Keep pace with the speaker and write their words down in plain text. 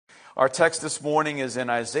Our text this morning is in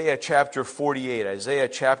Isaiah chapter 48. Isaiah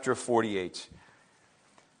chapter 48.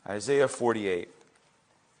 Isaiah 48.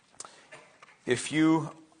 If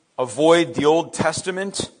you avoid the Old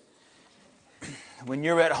Testament, when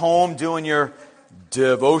you're at home doing your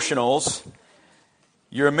devotionals,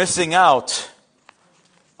 you're missing out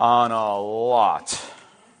on a lot.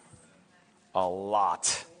 A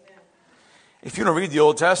lot. If you don't read the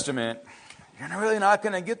Old Testament, you're really not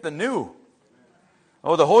going to get the new.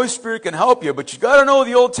 Oh, the Holy Spirit can help you, but you got to know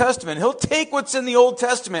the Old Testament. He'll take what's in the Old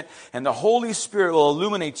Testament, and the Holy Spirit will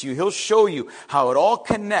illuminate to you. He'll show you how it all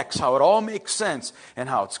connects, how it all makes sense, and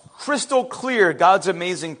how it's crystal clear God's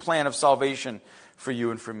amazing plan of salvation for you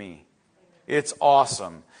and for me. It's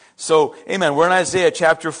awesome. So, amen. We're in Isaiah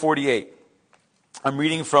chapter 48. I'm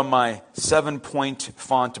reading from my 7-point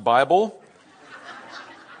font Bible.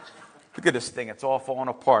 Look at this thing. It's all falling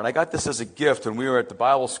apart. I got this as a gift when we were at the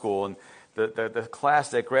Bible school, and the class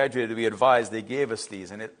that graduated to be advised, they gave us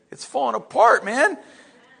these, and it's falling apart, man.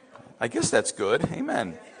 I guess that's good.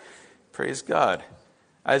 Amen. Praise God.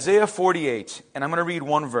 Isaiah 48, and I'm going to read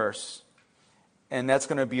one verse, and that's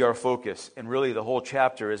going to be our focus. And really the whole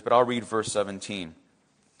chapter is, but I'll read verse 17.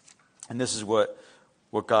 And this is what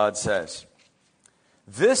God says.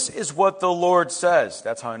 This is what the Lord says.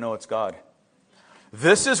 That's how I know it's God.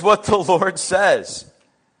 This is what the Lord says.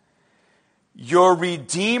 Your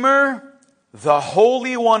Redeemer, the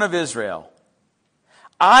Holy One of Israel.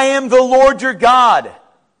 I am the Lord your God.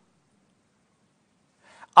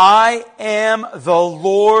 I am the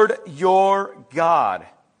Lord your God,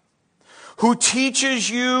 who teaches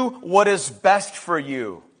you what is best for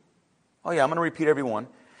you. Oh yeah, I'm going to repeat every one.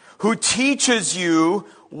 Who teaches you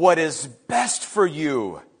what is best for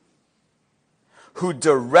you. Who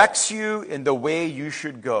directs you in the way you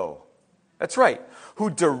should go. That's right. Who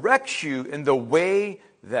directs you in the way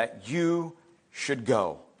that you should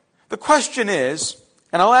go. The question is,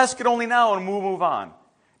 and I'll ask it only now and we'll move on.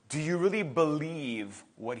 Do you really believe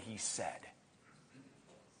what he said?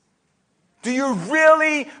 Do you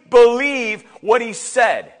really believe what he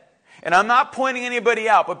said? And I'm not pointing anybody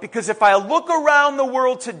out, but because if I look around the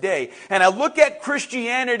world today and I look at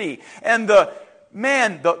Christianity and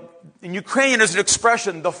in Ukrainian there's an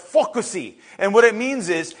expression, the fokusy. And what it means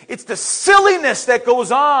is, it's the silliness that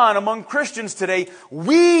goes on among Christians today.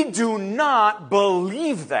 We do not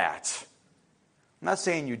believe that. I'm not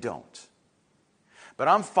saying you don't. But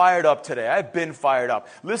I'm fired up today. I've been fired up.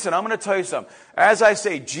 Listen, I'm going to tell you something. As I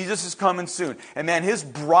say, Jesus is coming soon. And man, his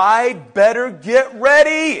bride better get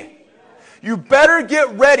ready. You better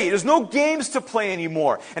get ready. There's no games to play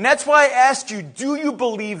anymore. And that's why I asked you, do you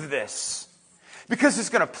believe this? Because it's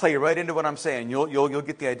going to play right into what I'm saying. You'll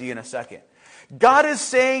get the idea in a second. God is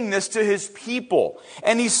saying this to his people.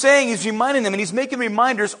 And he's reminding them, and he's making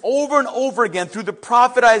reminders over and over again through the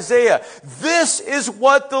prophet Isaiah. This is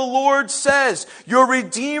what the Lord says. Your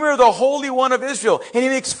Redeemer, the Holy One of Israel. And he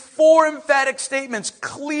makes 4 emphatic statements,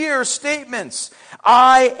 clear statements.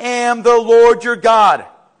 I am the Lord your God.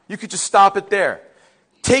 You could just stop it there.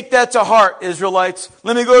 Take that to heart, Israelites.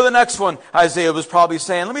 Let me go to the next one. Isaiah was probably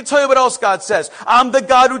saying, let me tell you what else God says. I'm the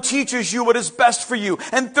God who teaches you what is best for you.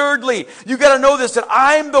 And thirdly, you got to know this, that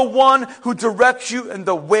I'm the one who directs you in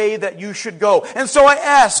the way that you should go. And so I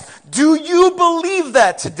ask, do you believe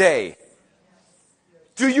that today?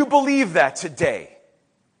 Do you believe that today?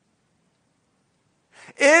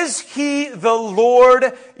 Is he the Lord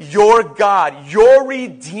your God, your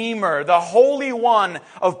Redeemer, the Holy One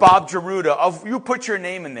of Bob Geruda, you put your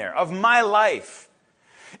name in there, of my life?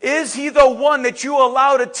 Is he the one that you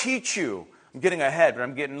allow to teach you? I'm getting ahead, but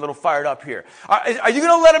I'm getting a little fired up here. Are you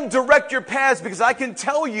going to let him direct your paths? Because I can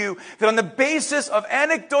tell you that on the basis of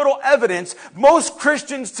anecdotal evidence, most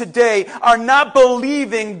Christians today are not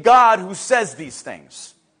believing God who says these things.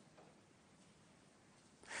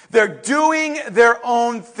 They're doing their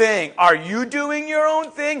own thing. Are you doing your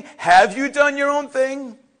own thing? Have you done your own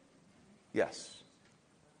thing? Yes.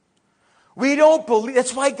 We don't believe.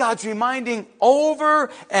 That's why God's reminding over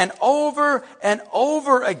and over and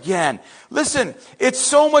over again. Listen, it's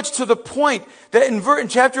so much to the point that in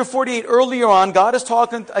chapter 48 earlier on, God is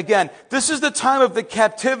talking again. This is the time of the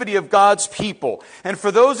captivity of God's people. And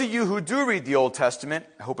for those of you who do read the Old Testament,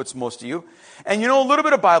 I hope it's most of you, and you know a little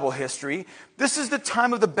bit of Bible history, this is the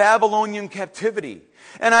time of the Babylonian captivity.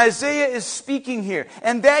 And Isaiah is speaking here.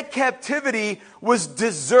 And that captivity was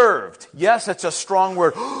deserved. Yes, that's a strong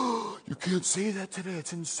word. You can't say that today.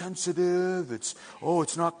 It's insensitive. It's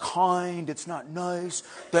not kind. It's not nice.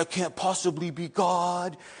 That can't possibly be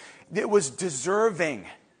God. It was deserving.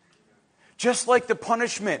 Just like the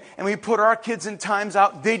punishment, and we put our kids in times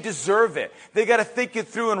out, they deserve it. They got to think it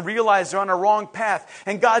through and realize they're on a wrong path.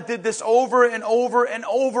 And God did this over and over and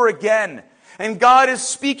over again. And God is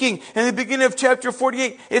speaking in the beginning of chapter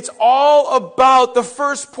 48. It's all about the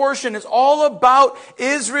first portion. It's all about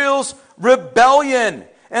Israel's rebellion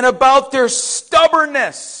and about their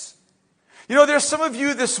stubbornness. You know, there's some of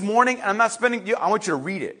you this morning, I want you to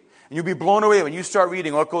read it. And you'll be blown away when you start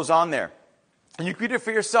reading what goes on there. And you can read it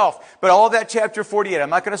for yourself. But all of that chapter 48, I'm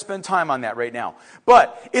not going to spend time on that right now.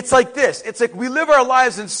 But it's like this. It's like we live our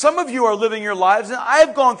lives, and some of you are living your lives, and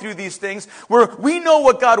I've gone through these things where we know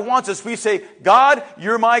what God wants us. We say, God,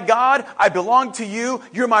 you're my God. I belong to you.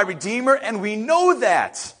 You're my Redeemer. And we know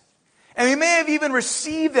that. And we may have even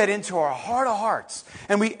received that into our heart of hearts.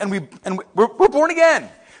 And we're born again.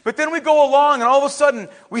 But then we go along, and all of a sudden,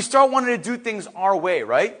 we start wanting to do things our way,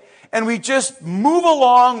 right? And we just move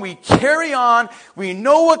along, we carry on, we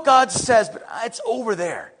know what God says, but it's over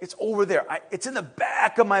there. It's over there. It's in the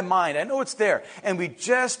back of my mind. I know it's there. And we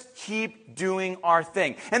just keep doing our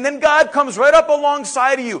thing. And then God comes right up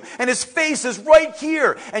alongside of you, and His face is right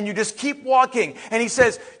here, and you just keep walking. And He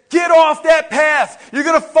says, get off that path. You're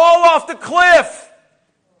going to fall off the cliff.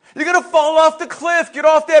 You're going to fall off the cliff. Get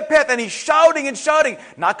off that path. And He's shouting and shouting,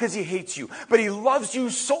 not because He hates you, but He loves you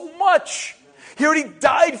so much. He already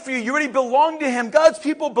died for you. You already belong to Him. God's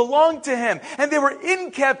people belong to Him. And they were in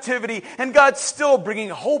captivity. And God's still bringing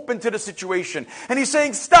hope into the situation. And He's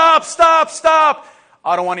saying, stop, stop, stop.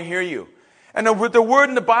 I don't want to hear you. And the word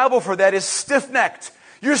in the Bible for that is stiff-necked.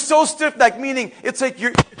 You're so stiff-necked, meaning it's like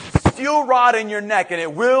you're steel rod in your neck and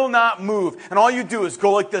it will not move. And all you do is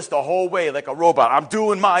go like this the whole way, like a robot. I'm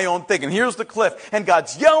doing my own thing. And here's the cliff. And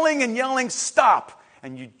God's yelling and yelling, stop.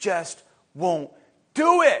 And you just won't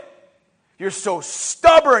do it. You're so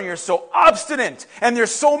stubborn, you're so obstinate. And there's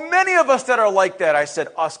so many of us that are like that. I said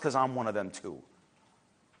us because I'm one of them too.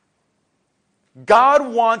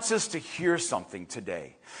 God wants us to hear something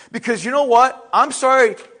today. Because you know what? I'm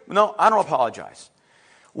sorry. No, I don't apologize.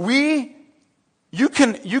 You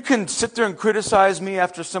can sit there and criticize me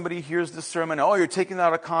after somebody hears the sermon. Oh, you're taking it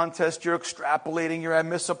out of context. You're extrapolating. You're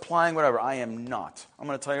misapplying, whatever. I am not. I'm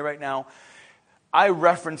going to tell you right now. I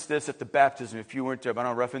referenced this at the baptism if you weren't there, but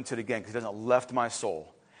I'll reference it again because it hasn't left my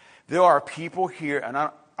soul. There are people here, and I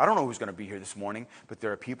don't know who's going to be here this morning, but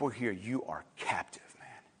there are people here. You are captive, man.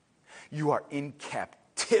 You are in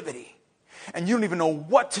captivity. And you don't even know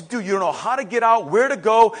what to do. You don't know how to get out, where to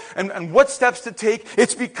go, and what steps to take.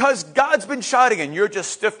 It's because God's been shouting, and you're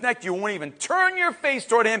just stiff-necked. You won't even turn your face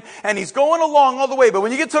toward Him, and He's going along all the way. But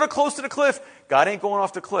when you get close to the cliff, God ain't going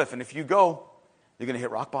off the cliff. And if you go, you're going to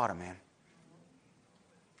hit rock bottom, man.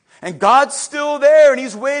 And God's still there, and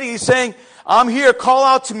He's waiting. He's saying, I'm here. Call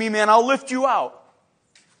out to me, man. I'll lift you out.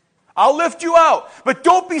 I'll lift you out. But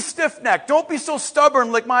don't be stiff-necked. Don't be so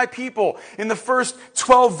stubborn like my people in the first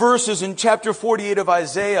 12 verses in chapter 48 of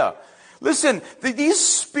Isaiah. Listen, these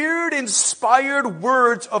Spirit-inspired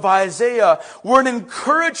words of Isaiah were an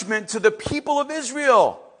encouragement to the people of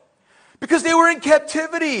Israel. Because they were in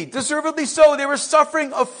captivity, deservedly so. They were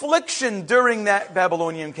suffering affliction during that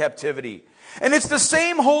Babylonian captivity. And it's the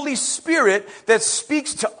same Holy Spirit that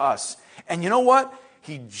speaks to us. And you know what?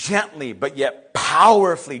 He gently, but yet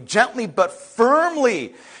powerfully, gently but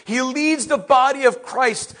firmly, He leads the body of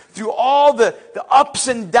Christ through all the ups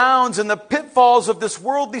and downs and the pitfalls of this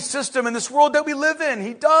worldly system and this world that we live in.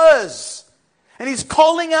 He does. And He's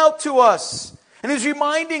calling out to us. And He's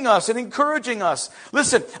reminding us and encouraging us.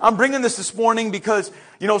 Listen, I'm bringing this morning because,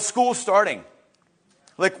 school's starting.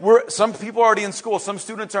 Some people are already in school. Some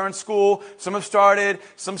students are in school. Some have started.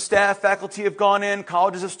 Some staff, faculty have gone in.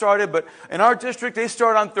 Colleges have started. But in our district, they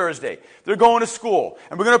start on Thursday. They're going to school.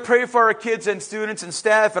 And we're going to pray for our kids and students and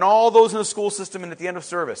staff and all those in the school system and at the end of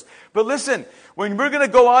service. But listen, when we're going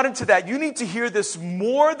to go out into that, you need to hear this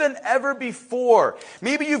more than ever before.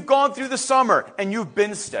 Maybe you've gone through the summer and you've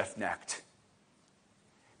been stiff-necked.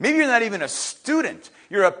 Maybe you're not even a student.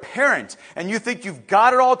 You're a parent, and you think you've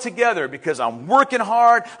got it all together because I'm working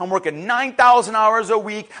hard, I'm working 9,000 hours a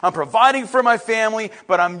week, I'm providing for my family,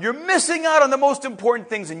 but you're missing out on the most important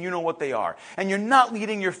things, and you know what they are. And you're not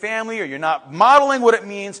leading your family, or you're not modeling what it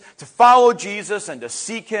means to follow Jesus and to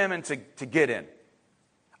seek Him and to get in.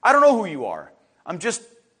 I don't know who you are. I'm just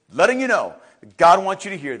letting you know that God wants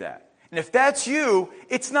you to hear that. And if that's you,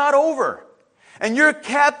 it's not over. And you're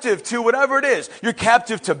captive to whatever it is. You're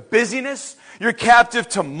captive to busyness. You're captive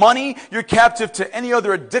to money. You're captive to any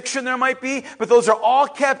other addiction there might be. But those are all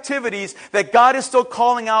captivities that God is still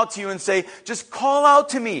calling out to you and say, just call out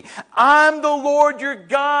to me. I'm the Lord your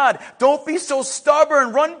God. Don't be so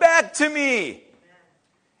stubborn. Run back to me.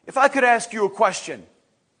 If I could ask you a question.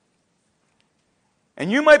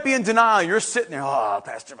 And you might be in denial. You're sitting there, oh,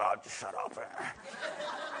 Pastor Bob, just shut up.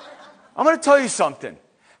 I'm going to tell you something.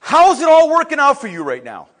 How is it all working out for you right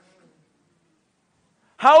now?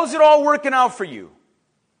 How is it all working out for you?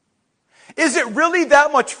 Is it really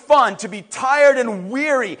that much fun to be tired and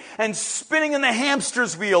weary and spinning in the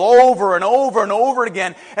hamster's wheel over and over and over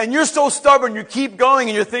again, and you're so stubborn, you keep going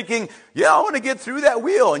and you're thinking, yeah, I want to get through that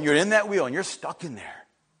wheel, and you're in that wheel and you're stuck in there.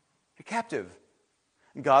 You're captive.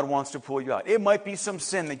 And God wants to pull you out. It might be some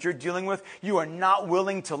sin that you're dealing with you are not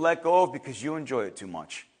willing to let go of because you enjoy it too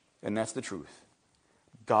much. And that's the truth.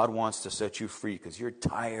 God wants to set you free because you're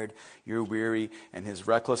tired, you're weary, and His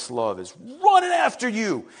reckless love is running after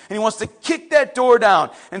you. And He wants to kick that door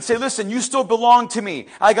down and say, listen, you still belong to me.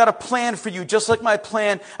 I got a plan for you, just like my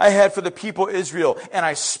plan I had for the people of Israel. And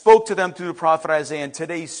I spoke to them through the prophet Isaiah, and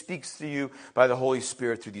today He speaks to you by the Holy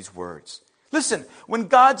Spirit through these words. Listen, when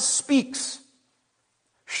God speaks,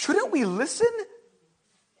 shouldn't we listen?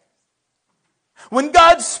 When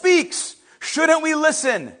God speaks, shouldn't we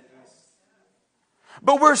listen?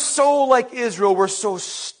 But we're so like Israel, we're so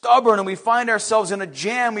stubborn, and we find ourselves in a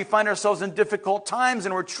jam, we find ourselves in difficult times,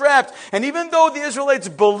 and we're trapped. And even though the Israelites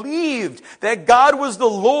believed that God was the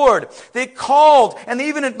Lord, they called, and they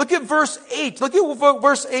even, look at verse 8. Look at what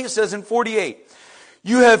verse 8 says in 48.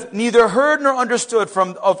 You have neither heard nor understood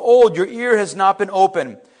from of old, your ear has not been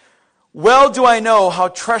open. Well do I know how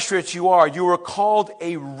treacherous you are. You were called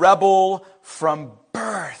a rebel from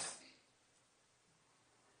birth.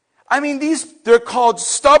 I mean, they're called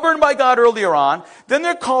stubborn by God earlier on. Then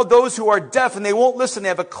they're called those who are deaf and they won't listen. They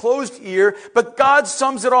have a closed ear. But God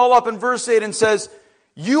sums it all up in verse 8 and says,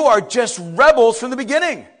 you are just rebels from the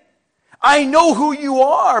beginning. I know who you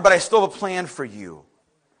are, but I still have a plan for you.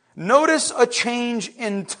 Notice a change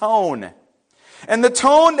in tone. And the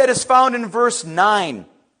tone that is found in verse 9.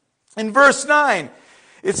 In verse 9,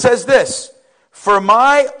 it says this, for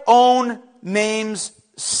my own name's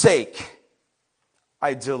sake,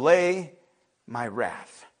 I delay my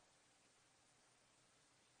wrath.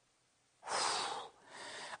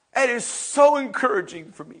 That is so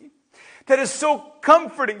encouraging for me. That is so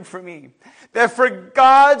comforting for me. That for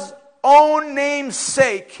God's own name's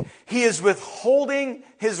sake, He is withholding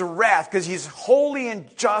His wrath because He's holy and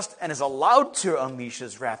just and is allowed to unleash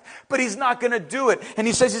His wrath. But He's not going to do it. And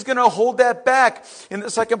He says He's going to hold that back. In the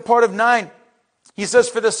second part of 9, He says,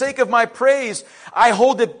 for the sake of my praise, I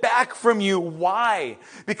hold it back from you. Why?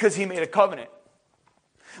 Because He made a covenant.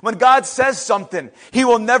 When God says something, He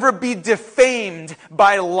will never be defamed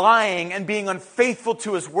by lying and being unfaithful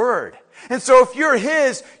to His word. And so if you're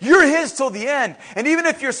His till the end. And even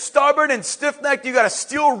if you're stubborn and stiff-necked, you got a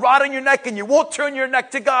steel rod on your neck and you won't turn your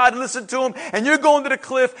neck to God and listen to Him, and you're going to the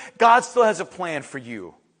cliff, God still has a plan for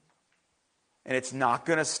you. And it's not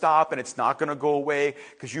going to stop and it's not going to go away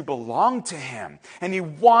because you belong to Him. And He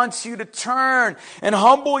wants you to turn and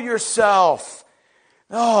humble yourself.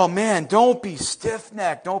 Oh man, don't be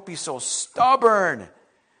stiff-necked. Don't be so stubborn.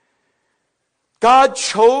 God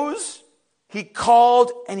chose, He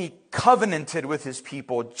called, and He covenanted with His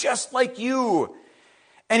people just like you.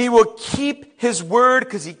 And He will keep His word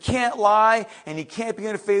because He can't lie and He can't be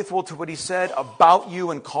unfaithful to what He said about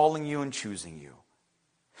you and calling you and choosing you.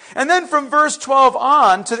 And then from verse 12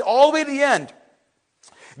 on, to all the way to the end,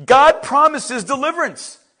 God promises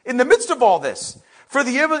deliverance in the midst of all this for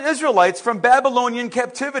the Israelites from Babylonian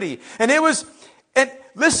captivity. And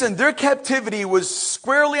listen, their captivity was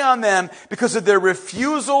squarely on them because of their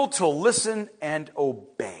refusal to listen and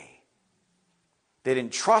obey. They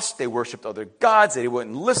didn't trust, they worshiped other gods, they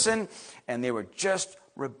wouldn't listen, and they were just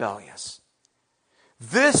rebellious.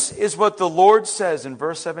 This is what the Lord says in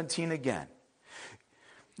verse 17 again.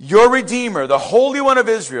 Your Redeemer, the Holy One of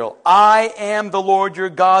Israel, I am the Lord your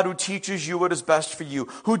God who teaches you what is best for you,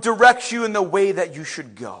 who directs you in the way that you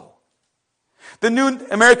should go. The New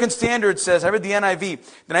American Standard says, I read the NIV,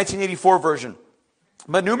 the 1984 version,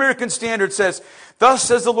 but New American Standard says, thus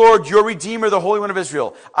says the Lord, your Redeemer, the Holy One of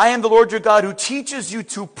Israel, I am the Lord your God who teaches you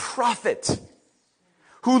to profit,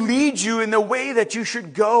 who leads you in the way that you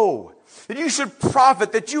should go. That you should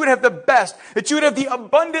profit, that you would have the best, that you would have the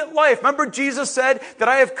abundant life. Remember Jesus said that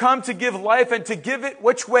I have come to give life and to give it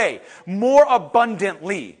which way? More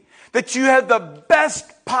abundantly. That you have the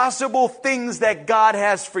best possible things that God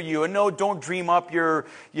has for you. And no, don't dream up your,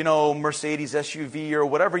 Mercedes SUV or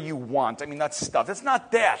whatever you want. I mean, that's stuff. It's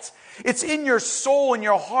not that. It's in your soul and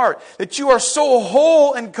your heart that you are so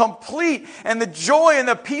whole and complete and the joy and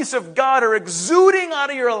the peace of God are exuding out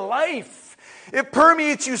of your life. It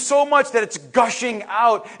permeates you so much that it's gushing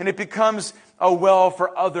out and it becomes a well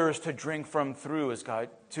for others to drink from through as God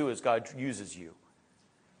uses you.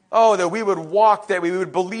 Oh, that we would walk, that we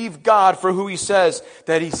would believe God for who He says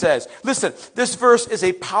that He says. Listen, this verse is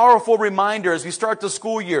a powerful reminder as we start the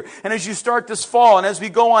school year and as you start this fall and as we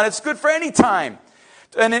go on. It's good for any time.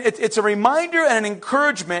 And it's a reminder and an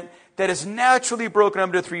encouragement that is naturally broken up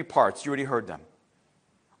into three parts. You already heard them.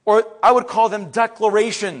 Or I would call them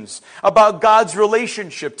declarations about God's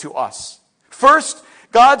relationship to us. First,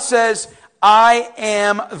 God says, I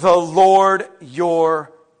am the Lord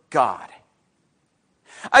your God.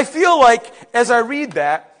 I feel like as I read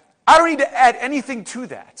that, I don't need to add anything to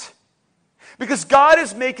that. Because God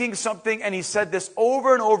is making something, and He said this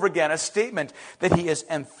over and over again, a statement that He is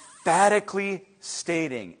emphatically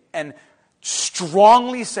stating and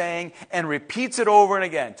strongly saying and repeats it over and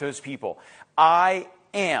again to His people. I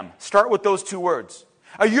am. Start with those two words.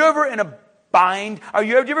 Are you ever in a bind? Do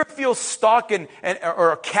you ever feel stuck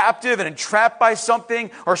or captive and entrapped by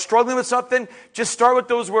something or struggling with something? Just start with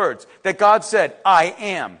those words that God said, I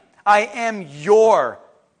am. I am your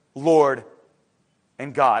Lord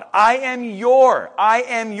and God. I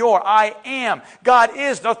am. God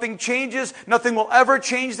is. Nothing changes. Nothing will ever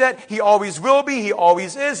change that. He always will be. He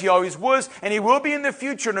always is. He always was. And He will be in the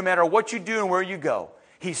future no matter what you do and where you go.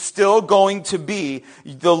 He's still going to be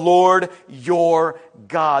the Lord your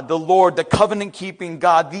God. The Lord, the covenant-keeping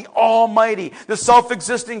God, the Almighty, the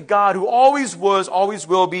self-existing God who always was, always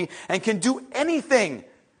will be, and can do anything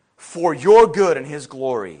for your good and His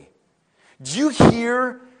glory. Do you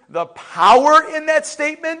hear the power in that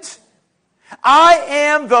statement? I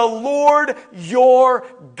am the Lord your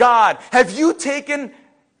God. Have you taken,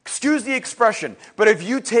 excuse the expression, but have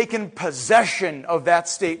you taken possession of that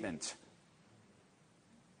statement?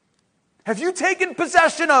 Have you taken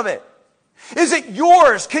possession of it? Is it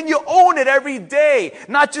yours? Can you own it every day?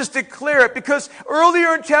 Not just declare it. Because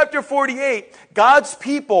earlier in chapter 48, God's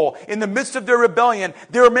people, in the midst of their rebellion,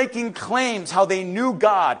 they were making claims how they knew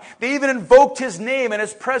God. They even invoked His name and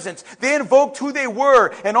His presence. They invoked who they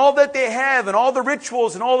were and all that they have and all the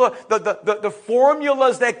rituals and all the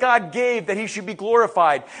formulas that God gave that He should be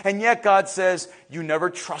glorified. And yet God says, you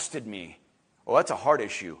never trusted me. Well, that's a hard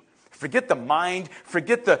issue. Forget the mind.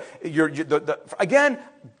 Forget again,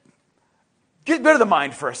 get rid of the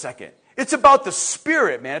mind for a second. It's about the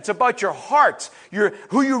spirit, man. It's about your heart,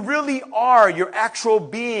 who you really are, your actual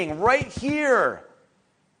being right here.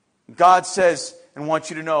 God says and wants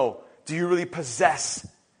you to know, do you really possess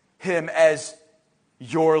Him as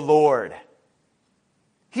your Lord?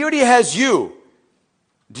 He already has you.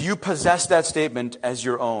 Do you possess that statement as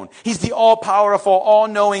your own? He's the all-powerful,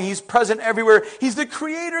 all-knowing. He's present everywhere. He's the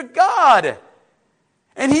Creator God.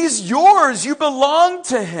 And He's yours. You belong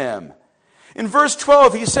to Him. In verse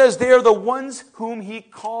 12, He says, they are the ones whom He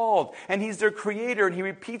called. And He's their Creator. And He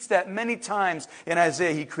repeats that many times in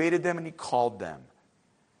Isaiah. He created them and He called them.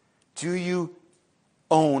 Do you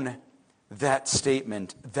own that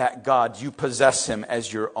statement, that God, you possess Him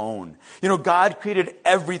as your own? You know, God created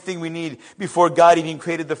everything we need before God even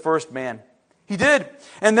created the first man. He did.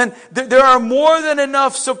 And then there are more than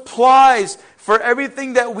enough supplies for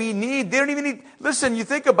everything that we need. They don't even need, listen, you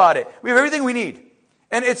think about it. We have everything we need.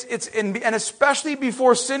 And and especially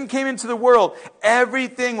before sin came into the world,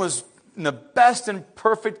 everything was in the best and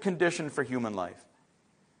perfect condition for human life.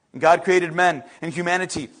 And God created men and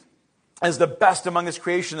humanity as the best among His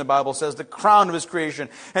creation, the Bible says, the crown of His creation.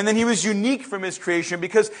 And then He was unique from His creation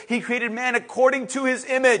because He created man according to His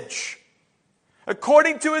image.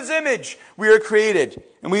 According to His image, we are created.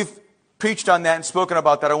 And we've preached on that and spoken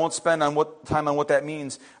about that. I won't spend time on what that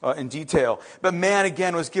means in detail. But man,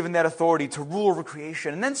 again, was given that authority to rule over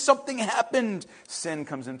creation. And then something happened. Sin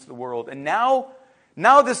comes into the world. And now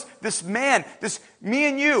this man, this me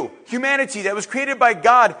and you, humanity that was created by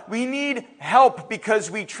God, we need help because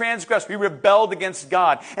we transgressed, we rebelled against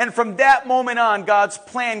God. And from that moment on, God's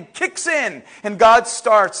plan kicks in and God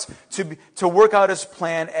starts to work out His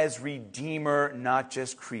plan as Redeemer, not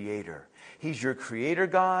just Creator. He's your Creator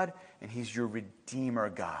God and He's your Redeemer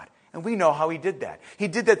God. And we know how He did that. He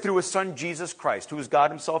did that through His Son, Jesus Christ, who is God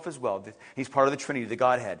Himself as well. He's part of the Trinity, the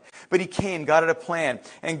Godhead. But He came, God had a plan.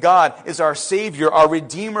 And God is our Savior, our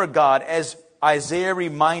Redeemer God, as Isaiah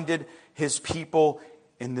reminded his people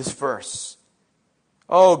in this verse.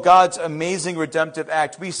 Oh, God's amazing redemptive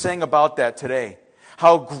act. We sang about that today.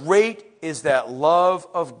 How great is that love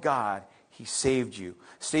of God. He saved you.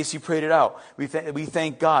 Stacy prayed it out. We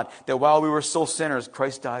thank God that while we were still sinners,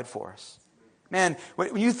 Christ died for us. Man,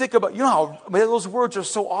 when you think about, you know how those words are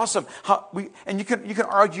so awesome. And you can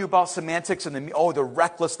argue about semantics and the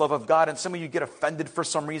reckless love of God, and some of you get offended for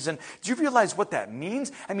some reason. Do you realize what that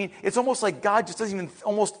means? I mean, it's almost like God just doesn't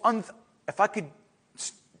even if I could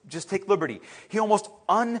just take liberty, He almost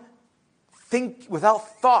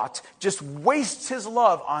without thought, just wastes his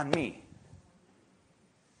love on me.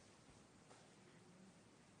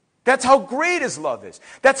 That's how great his love is.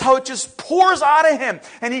 That's how it just pours out of him.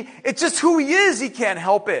 And it's just who he is. He can't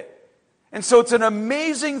help it. And so it's an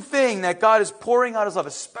amazing thing that God is pouring out his love,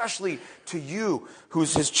 especially to you,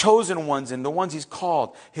 who's his chosen ones and the ones he's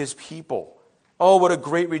called, his people. Oh, what a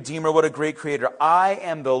great Redeemer, what a great Creator. I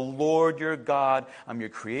am the Lord your God. I'm your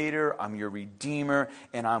Creator, I'm your Redeemer,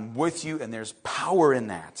 and I'm with you, and there's power in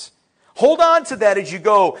that. Hold on to that as you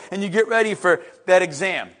go and you get ready for that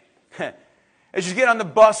exam. As you get on the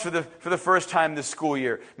bus for the first time this school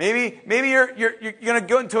year, maybe you're going to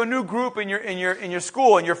go into a new group in your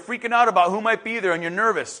school and you're freaking out about who might be there and you're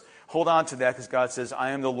nervous. Hold on to that because God says,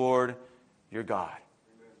 I am the Lord your God.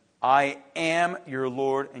 I am your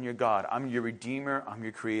Lord and your God. I'm your Redeemer. I'm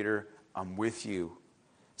your Creator. I'm with you.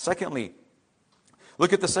 Secondly,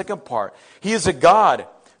 look at the second part. He is a God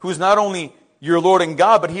who is not only your Lord and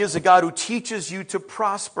God, but he is a God who teaches you to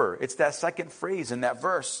prosper. It's that second phrase in that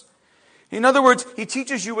verse. In other words, he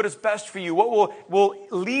teaches you what is best for you, what will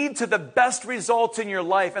lead to the best results in your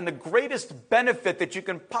life and the greatest benefit that you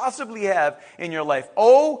can possibly have in your life.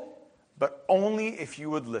 Oh, but only if you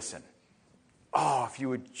would listen. Oh, if you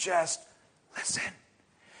would just listen.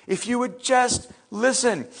 If you would just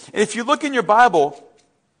listen. And if you look in your Bible,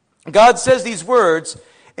 God says these words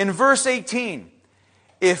in verse 18.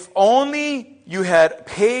 If only you had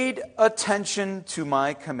paid attention to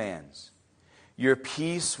my commands, your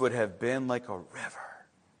peace would have been like a river.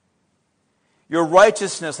 Your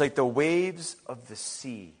righteousness like the waves of the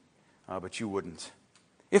sea. But you wouldn't.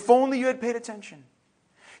 If only you had paid attention.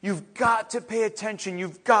 You've got to pay attention.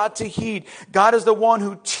 You've got to heed. God is the one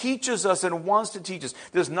who teaches us and wants to teach us.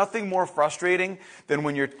 There's nothing more frustrating than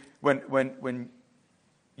when you're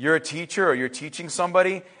a teacher or you're teaching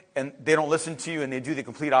somebody and they don't listen to you and they do the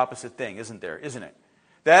complete opposite thing, isn't it?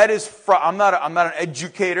 That is, I'm not an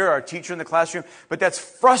educator or a teacher in the classroom, but that's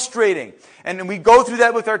frustrating. And we go through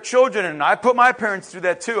that with our children, and I put my parents through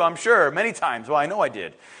that too, I'm sure, many times. Well, I know I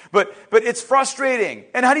did. But it's frustrating.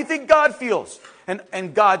 And how do you think God feels?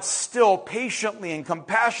 And God still patiently and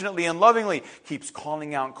compassionately and lovingly keeps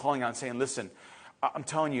calling out, saying, listen, I'm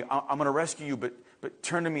telling you, I'm going to rescue you, but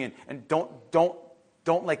turn to me and don't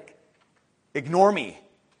ignore me.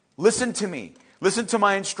 Listen to me. Listen to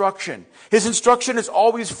my instruction. His instruction is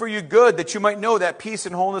always for your good, that you might know that peace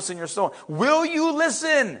and wholeness in your soul. Will you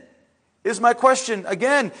listen? Is my question.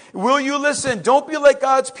 Again, will you listen? Don't be like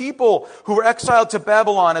God's people who were exiled to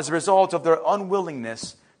Babylon as a result of their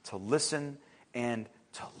unwillingness to listen and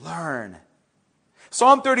to learn.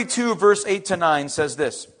 Psalm 32, verse 8 to 9 says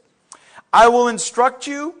this. I will instruct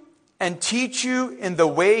you and teach you in the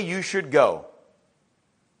way you should go.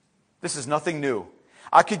 This is nothing new.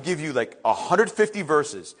 I could give you like 150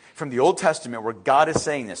 verses from the Old Testament where God is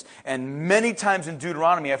saying this. And many times in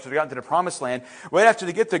Deuteronomy, after they got into the Promised Land, right after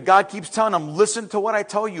they get there, God keeps telling them, listen to what I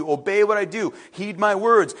tell you, obey what I do, heed my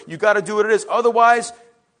words. You got to do what it is. Otherwise,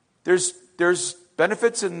 there's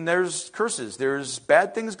benefits and there's curses. There's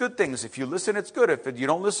bad things, good things. If you listen, it's good. If you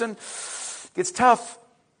don't listen, it's tough.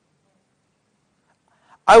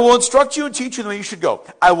 I will instruct you and teach you the way you should go.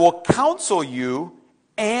 I will counsel you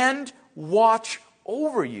and watch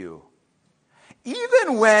over you.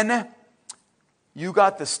 Even when you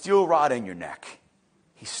got the steel rod in your neck,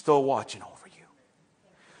 he's still watching over you.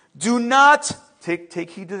 Do not,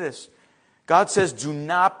 take heed to this. God says, do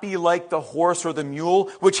not be like the horse or the mule,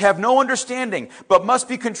 which have no understanding, but must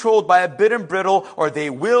be controlled by a bit and bridle, or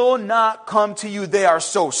they will not come to you. They are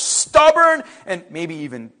so stubborn, and maybe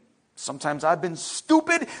even sometimes I've been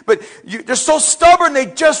stupid, but they're so stubborn they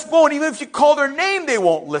just won't. Even if you call their name, they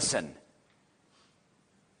won't listen.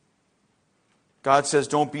 God says,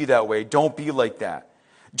 don't be that way. Don't be like that.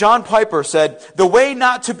 John Piper said, the way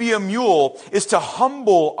not to be a mule is to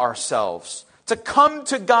humble ourselves, to come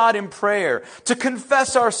to God in prayer, to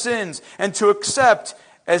confess our sins, and to accept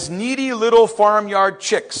as needy little farmyard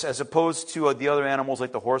chicks, as opposed to the other animals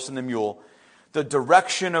like the horse and the mule, the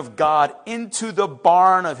direction of God into the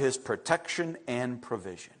barn of his protection and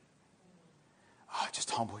provision. Oh, just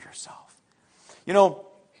humble yourself. You know,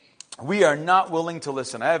 we are not willing to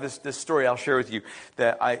listen. I have this story I'll share with you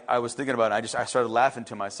that I was thinking about, and I started laughing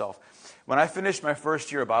to myself. When I finished my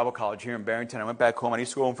first year of Bible college here in Barrington, I went back home. I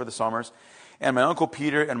used to go home for the summers. And my Uncle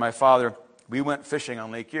Peter and my father, we went fishing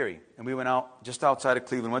on Lake Erie. And we went out just outside of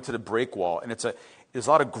Cleveland, went to the break wall. And there's a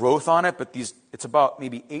lot of growth on it, but it's about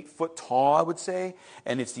maybe 8 foot tall, I would say.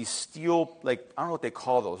 And it's these steel, I don't know what they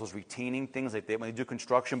call those retaining things when they do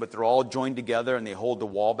construction, but they're all joined together and they hold the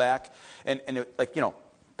wall back. And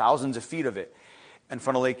thousands of feet of it in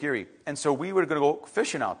front of Lake Erie. And so we were going to go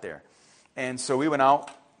fishing out there. And so we went out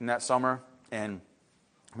in that summer, and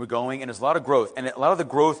we're going, and there's a lot of growth. And a lot of the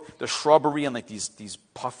growth, the shrubbery and like these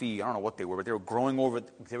puffy, I don't know what they were, but they were growing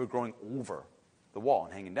over the wall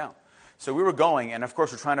and hanging down. So we were going, and of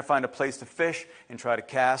course we're trying to find a place to fish and try to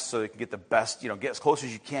cast so you can get the best, get as close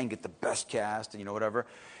as you can, get the best cast, and whatever.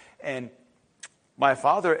 And my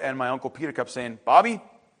father and my Uncle Peter kept saying, Bobby,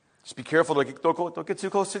 just be careful, don't get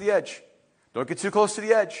too close to the edge. Don't get too close to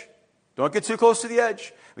the edge. Don't get too close to the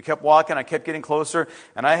edge. We kept walking. I kept getting closer.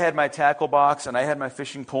 And I had my tackle box, and I had my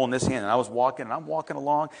fishing pole in this hand. And I was walking, and I'm walking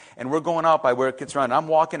along. And we're going out by where it gets around. And I'm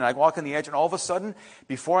walking, and I walk on the edge. And all of a sudden,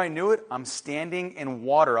 before I knew it, I'm standing in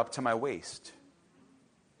water up to my waist.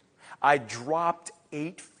 I dropped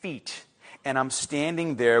 8 feet. And I'm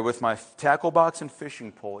standing there with my tackle box and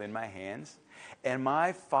fishing pole in my hands. And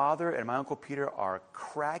my father and my Uncle Peter are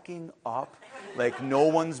cracking up like no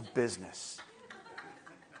one's business.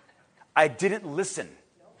 I didn't listen.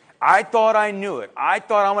 I thought I knew it. I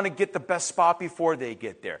thought I'm going to get the best spot before they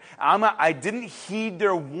get there. I didn't heed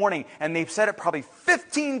their warning, and they've said it probably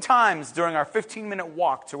 15 times during our 15-minute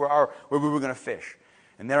walk to where we were going to fish.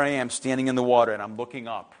 And there I am standing in the water, and I'm looking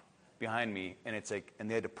up behind me, and it's like, and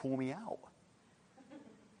they had to pull me out.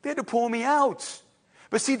 They had to pull me out.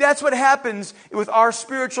 But see, that's what happens with our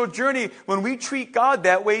spiritual journey when we treat God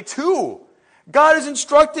that way too. God is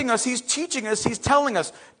instructing us. He's teaching us. He's telling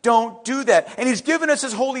us, don't do that. And He's given us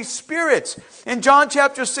His Holy Spirit. In John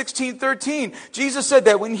chapter 16:13, Jesus said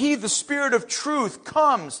that when He, the Spirit of truth,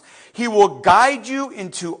 comes, He will guide you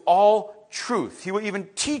into all truth. He will even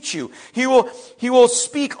teach you. He will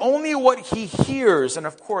speak only what He hears. And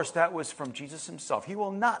of course, that was from Jesus Himself. He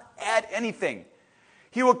will not add anything.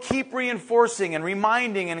 He will keep reinforcing and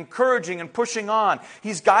reminding and encouraging and pushing on.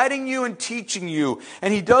 He's guiding you and teaching you.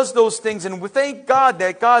 And He does those things. And we thank God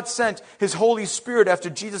that God sent His Holy Spirit after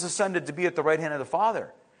Jesus ascended to be at the right hand of the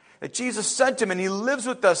Father. That Jesus sent Him and He lives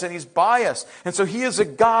with us and He's by us. And so He is a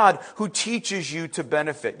God who teaches you to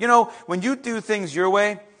benefit. When you do things your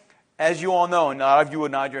way, as you all know, and a lot of you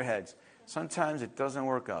would nod your heads, sometimes it doesn't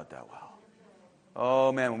work out that well.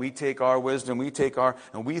 Oh man, we take our wisdom,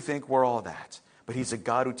 and we think we're all that. But He's a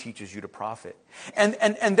God who teaches you to profit. And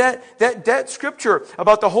that scripture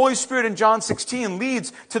about the Holy Spirit in John 16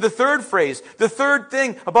 leads to the third phrase. The third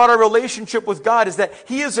thing about our relationship with God is that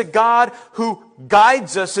He is a God who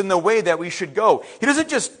guides us in the way that we should go. He doesn't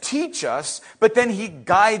just teach us, but then He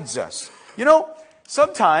guides us.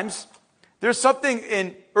 Sometimes there's something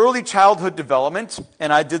in early childhood development,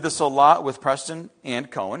 and I did this a lot with Preston and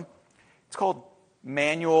Cohen. It's called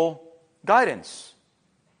manual guidance.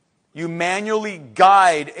 You manually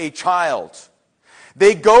guide a child.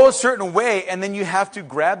 They go a certain way, and then you have to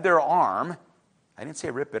grab their arm. I didn't say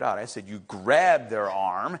rip it out. I said you grab their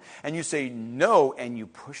arm, and you say no, and you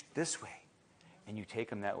push this way, and you take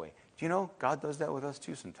them that way. Do you know God does that with us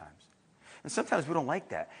too sometimes? And sometimes we don't like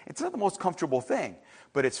that. It's not the most comfortable thing,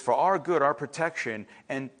 but it's for our good, our protection,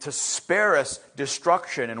 and to spare us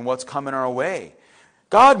destruction and what's coming our way.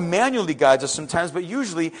 God manually guides us sometimes, but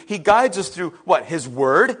usually He guides us through what? His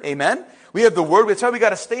Word. Amen? We have the Word. That's why we got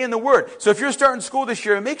to stay in the Word. So if you're starting school this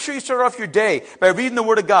year, make sure you start off your day by reading the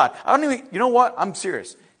Word of God. You know what? I'm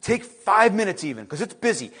serious. Take 5 minutes even, because it's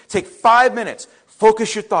busy. Take 5 minutes.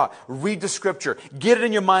 Focus your thought. Read the Scripture. Get it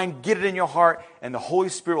in your mind. Get it in your heart. And the Holy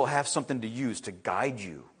Spirit will have something to use to guide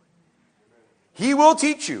you. He will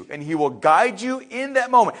teach you, and He will guide you in that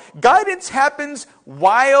moment. Guidance happens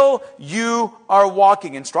while you are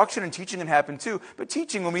walking. Instruction and teaching can happen too. But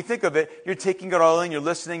teaching, when we think of it, you're taking it all in, you're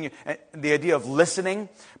listening, the idea of listening.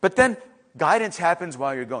 But then guidance happens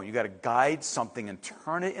while you're going. You've got to guide something and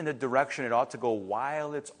turn it in the direction it ought to go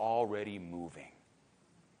while it's already moving.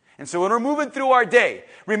 And so when we're moving through our day,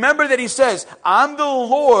 remember that He says, I'm the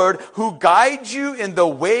Lord who guides you in the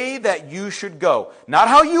way that you should go. Not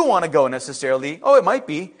how you want to go necessarily. Oh, it might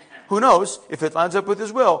be. Who knows if it lines up with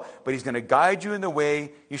His will. But He's going to guide you in the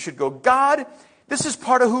way you should go. God, this is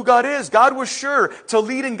part of who God is. God was sure to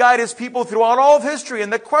lead and guide His people throughout all of history.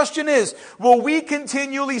 And the question is, will we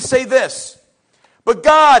continually say this? But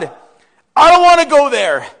God, I don't want to go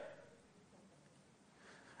there.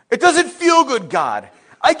 It doesn't feel good, God.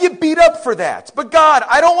 I get beat up for that. But God,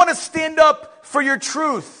 I don't want to stand up for your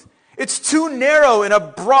truth. It's too narrow in a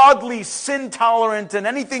broadly sin-tolerant and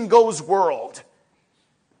anything-goes world.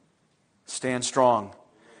 Stand strong.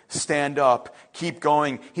 Stand up. Keep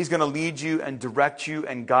going. He's going to lead you and direct you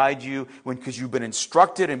and guide you because you've been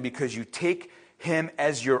instructed and because you take Him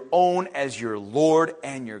as your own, as your Lord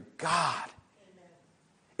and your God.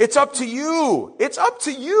 It's up to you. It's up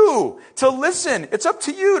to you to listen. It's up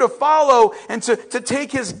to you to follow and to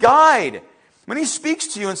take His guide. When He speaks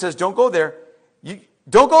to you and says, don't go there,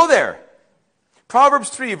 don't go there. Proverbs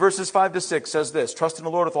 3, verses 5 to 6 says this, trust in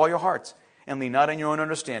the Lord with all your heart, and lean not on your own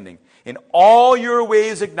understanding. In all your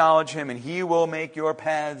ways acknowledge him, and he will make your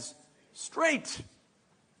paths straight.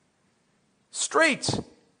 Straight.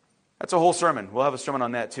 That's a whole sermon. We'll have a sermon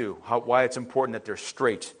on that too, why it's important that they're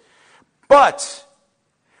straight. But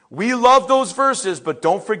we love those verses, but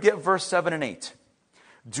don't forget verse 7 and 8.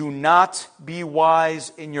 Do not be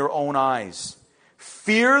wise in your own eyes.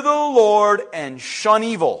 Fear the Lord and shun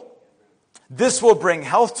evil. This will bring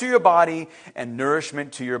health to your body and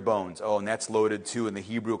nourishment to your bones. Oh, and that's loaded too in the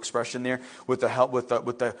Hebrew expression there with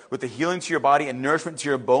the healing to your body and nourishment to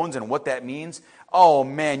your bones and what that means. Oh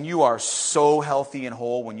man, you are so healthy and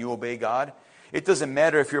whole when you obey God. It doesn't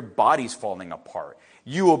matter if your body's falling apart.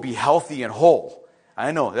 You will be healthy and whole.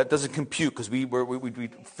 I know that doesn't compute because we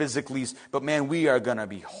physically, but man, we are going to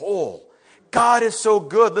be whole. God is so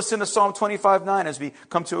good. Listen to Psalm 25:9 as we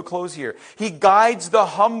come to a close here. He guides the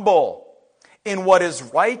humble in what is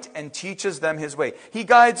right and teaches them his way. He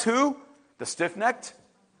guides who? The stiff-necked.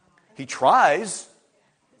 He tries,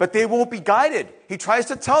 but they won't be guided. He tries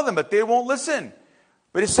to tell them, but they won't listen.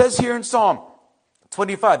 But it says here in Psalm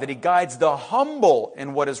 25 that he guides the humble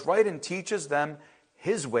in what is right and teaches them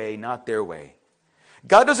his way, not their way.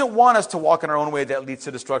 God doesn't want us to walk in our own way that leads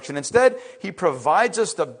to destruction. Instead, he provides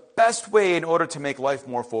us the best way in order to make life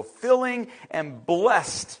more fulfilling and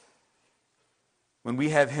blessed when we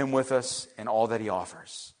have him with us and all that he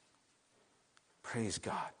offers. Praise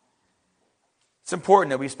God. It's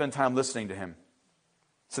important that we spend time listening to him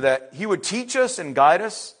so that he would teach us and guide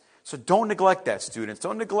us. So don't neglect that, students.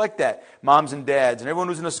 Don't neglect that, moms and dads and everyone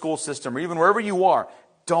who's in the school system or even wherever you are.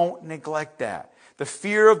 Don't neglect that. The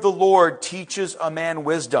fear of the Lord teaches a man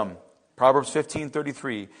wisdom. Proverbs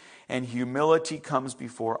 15:33. And humility comes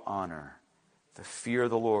before honor. The fear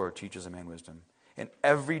of the Lord teaches a man wisdom. In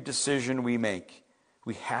every decision we make,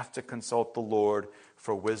 we have to consult the Lord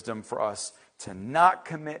for wisdom for us to not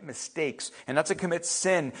commit mistakes and not to commit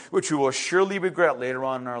sin, which we will surely regret later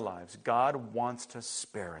on in our lives. God wants to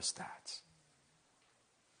spare us that.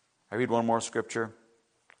 I read one more scripture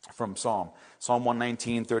from Psalm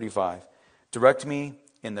 119:35. Direct me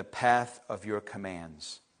in the path of your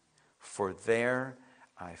commands, for there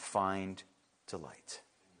I find delight.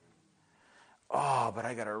 Oh, but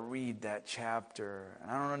I got to read that chapter, and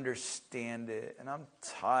I don't understand it, and I'm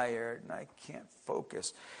tired, and I can't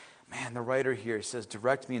focus. Man, the writer here says,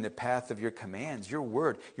 direct me in the path of your commands, your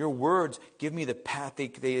word. Your words give me the path. They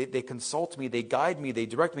consult me, they guide me, they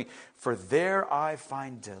direct me. For there I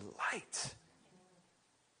find delight.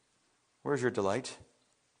 Where's your delight?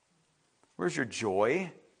 Where's your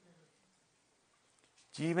joy?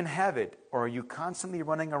 Do you even have it? Or are you constantly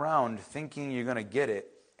running around thinking you're going to get it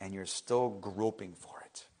and you're still groping for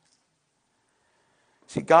it?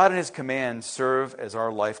 See, God and his commands serve as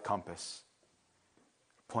our life compass.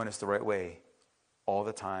 Point us the right way all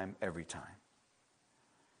the time, every time.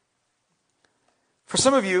 For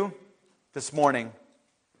some of you this morning,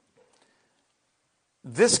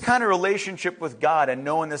 this kind of relationship with God and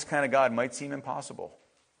knowing this kind of God might seem impossible.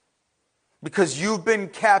 Because you've been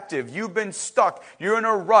captive, you've been stuck, you're in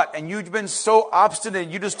a rut, and you've been so obstinate,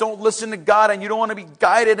 you just don't listen to God, and you don't want to be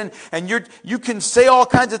guided, and you can say all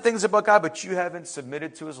kinds of things about God, but you haven't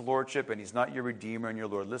submitted to his lordship, and he's not your Redeemer and your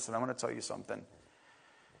Lord. Listen, I want to tell you something.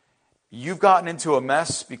 You've gotten into a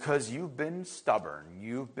mess because you've been stubborn,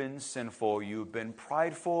 you've been sinful, you've been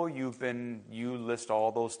prideful, you list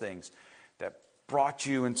all those things that brought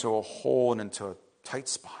you into a hole and into a tight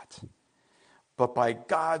spot. But by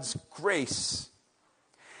God's grace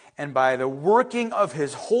and by the working of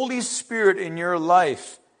his Holy Spirit in your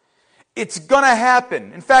life, it's going to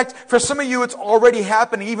happen. In fact, for some of you, it's already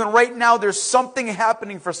happening. Even right now, there's something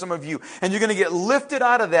happening for some of you. And you're going to get lifted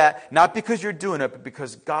out of that, not because you're doing it, but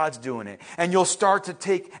because God's doing it. And you'll start to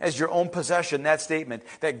take as your own possession that statement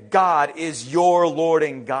that God is your Lord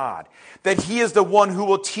and God. That he is the one who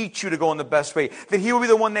will teach you to go in the best way. That he will be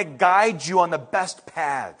the one that guides you on the best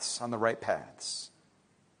paths, on the right paths.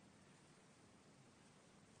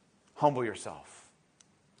 Humble yourself.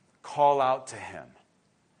 Call out to him.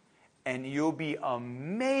 And you'll be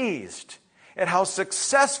amazed at how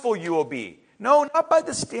successful you will be. No, not by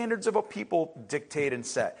the standards of what people dictate and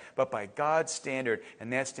set, but by God's standard.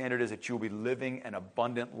 And that standard is that you will be living an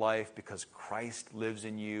abundant life because Christ lives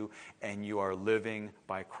in you and you are living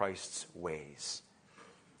by Christ's ways.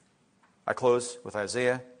 I close with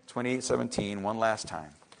Isaiah 28:17 one last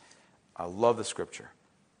time. I love the scripture.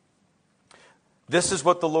 This is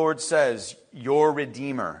what the Lord says, your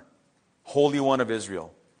Redeemer, Holy One of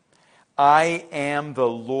Israel. I am the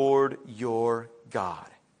Lord your God,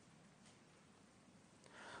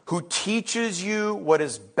 who teaches you what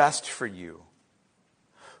is best for you,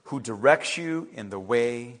 who directs you in the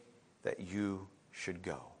way that you should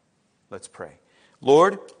go. Let's pray.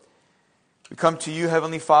 Lord, we come to you,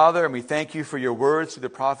 Heavenly Father, and we thank you for your words through the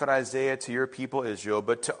prophet Isaiah to your people Israel,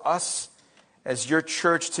 but to us as your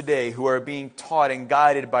church today who are being taught and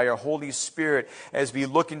guided by your Holy Spirit as we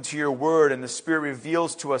look into your word and the Spirit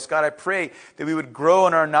reveals to us. God, I pray that we would grow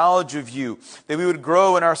in our knowledge of you, that we would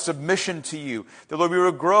grow in our submission to you, that, Lord, we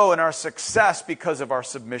would grow in our success because of our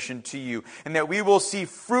submission to you, and that we will see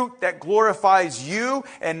fruit that glorifies you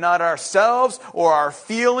and not ourselves or our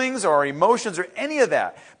feelings or our emotions or any of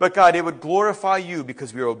that. But God, it would glorify you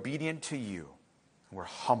because we are obedient to you and we're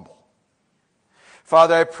humble.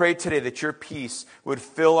 Father, I pray today that your peace would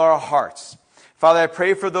fill our hearts. Father, I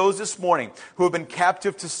pray for those this morning who have been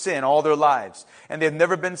captive to sin all their lives and they've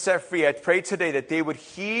never been set free. I pray today that they would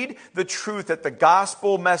heed the truth that the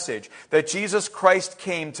gospel message that Jesus Christ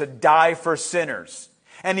came to die for sinners.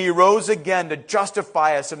 And he rose again to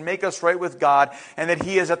justify us and make us right with God, and that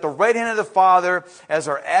he is at the right hand of the Father as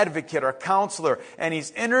our advocate, our counselor, and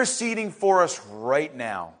he's interceding for us right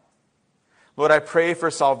now. Lord, I pray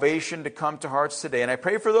for salvation to come to hearts today. And I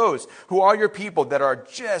pray for those who are your people that are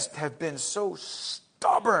just have been so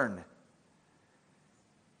stubborn.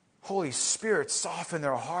 Holy Spirit, soften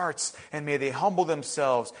their hearts and may they humble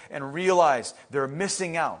themselves and realize they're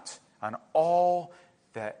missing out on all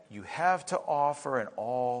that you have to offer and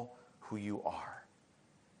all who you are.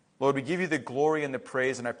 Lord, we give you the glory and the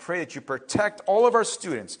praise, and I pray that you protect all of our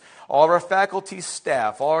students, all of our faculty,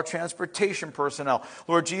 staff, all our transportation personnel,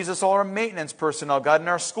 Lord Jesus, all our maintenance personnel, God, in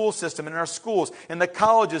our school system, in our schools, in the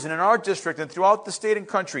colleges, and in our district, and throughout the state and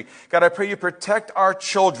country. God, I pray you protect our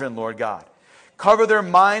children, Lord God. Cover their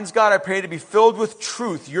minds, God. I pray to be filled with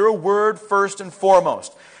truth, your word first and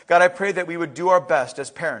foremost. God, I pray that we would do our best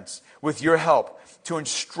as parents, with your help, to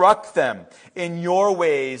instruct them in your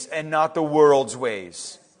ways and not the world's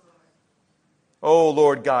ways. Oh,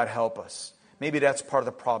 Lord God, help us. Maybe that's part of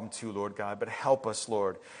the problem too, Lord God, but help us,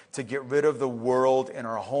 Lord, to get rid of the world in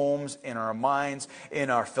our homes, in our minds, in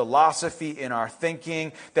our philosophy, in our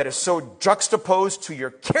thinking that is so juxtaposed to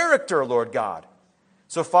your character, Lord God.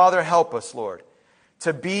 So, Father, help us, Lord,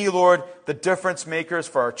 to be, Lord, the difference makers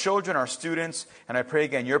for our children, our students. And I pray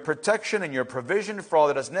again your protection and your provision for all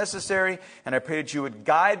that is necessary. And I pray that you would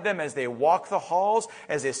guide them as they walk the halls,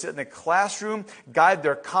 as they sit in the classroom, guide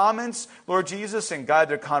their comments, Lord Jesus, and guide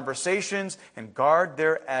their conversations and guard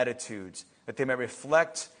their attitudes, that they may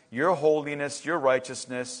reflect your holiness, your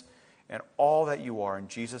righteousness, and all that you are. In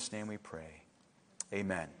Jesus' name we pray.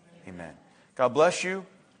 Amen. Amen. God bless you.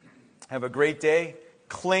 Have a great day.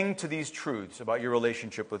 Cling to these truths about your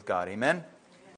relationship with God. Amen.